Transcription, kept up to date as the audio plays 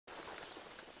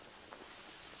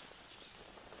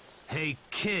Hey,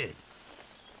 kid.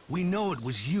 We know it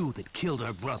was you that killed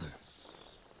our brother.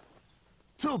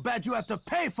 Too bad you have to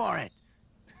pay for it!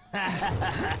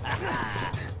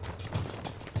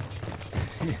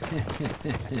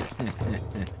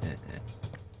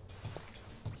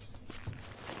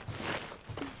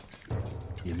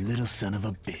 You little son of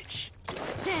a bitch.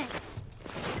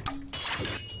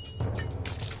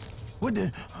 What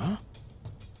the... Huh?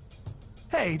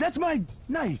 Hey, that's my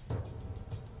knife!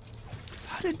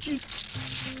 How did you...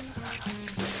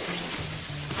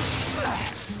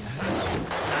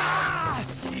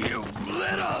 You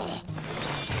little...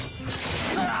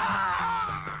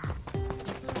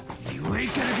 You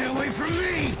ain't gonna get away from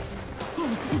me!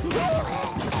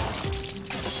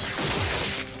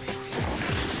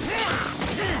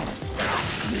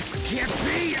 This can't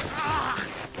be!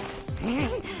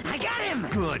 I got him!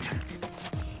 Good.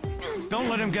 Don't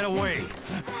let him get away.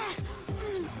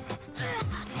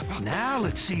 Now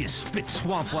let's see you spit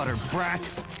swamp water, brat.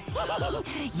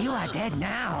 You are dead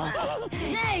now.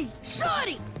 Hey,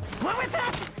 shorty! What was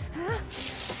that? Huh?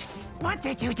 What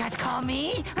did you just call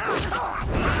me?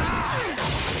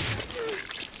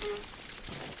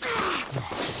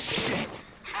 Shit.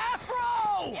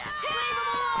 Afro! Leave him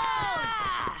alone!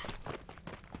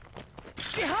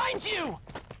 Behind you!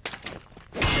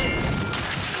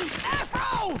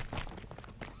 Afro!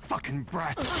 Fucking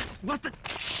brat. What the...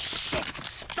 Shit.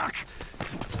 Stuck.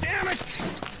 Damn it!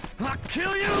 I'll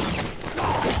kill you!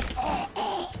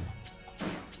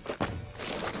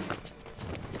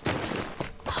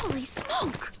 Holy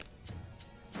smoke!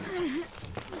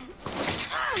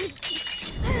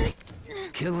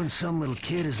 Killing some little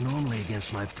kid is normally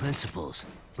against my principles.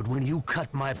 But when you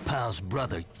cut my pal's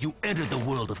brother, you entered the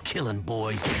world of killing,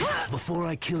 boy. Before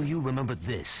I kill you, remember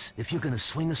this. If you're gonna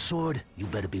swing a sword, you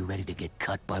better be ready to get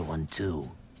cut by one, too.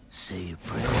 Say your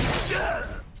prayers.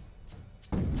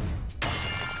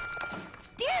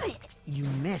 Damn it! You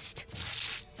missed.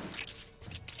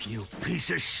 You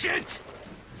piece of shit!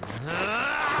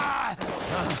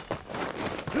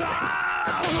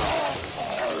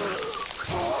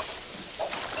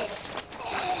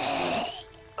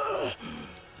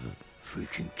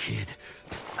 Freaking kid.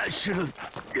 I should have...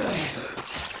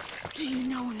 Do you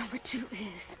know where number 2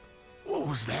 is? What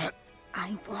was that?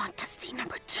 I want to see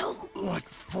number 2. What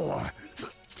for?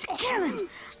 To kill him!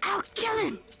 I'll kill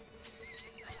him!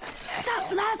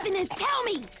 Stop laughing and tell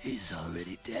me! He's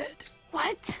already dead.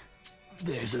 What?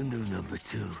 There's a new number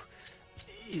 2.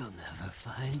 You'll never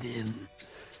find him.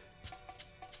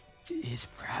 He's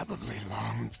probably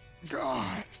long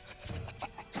gone.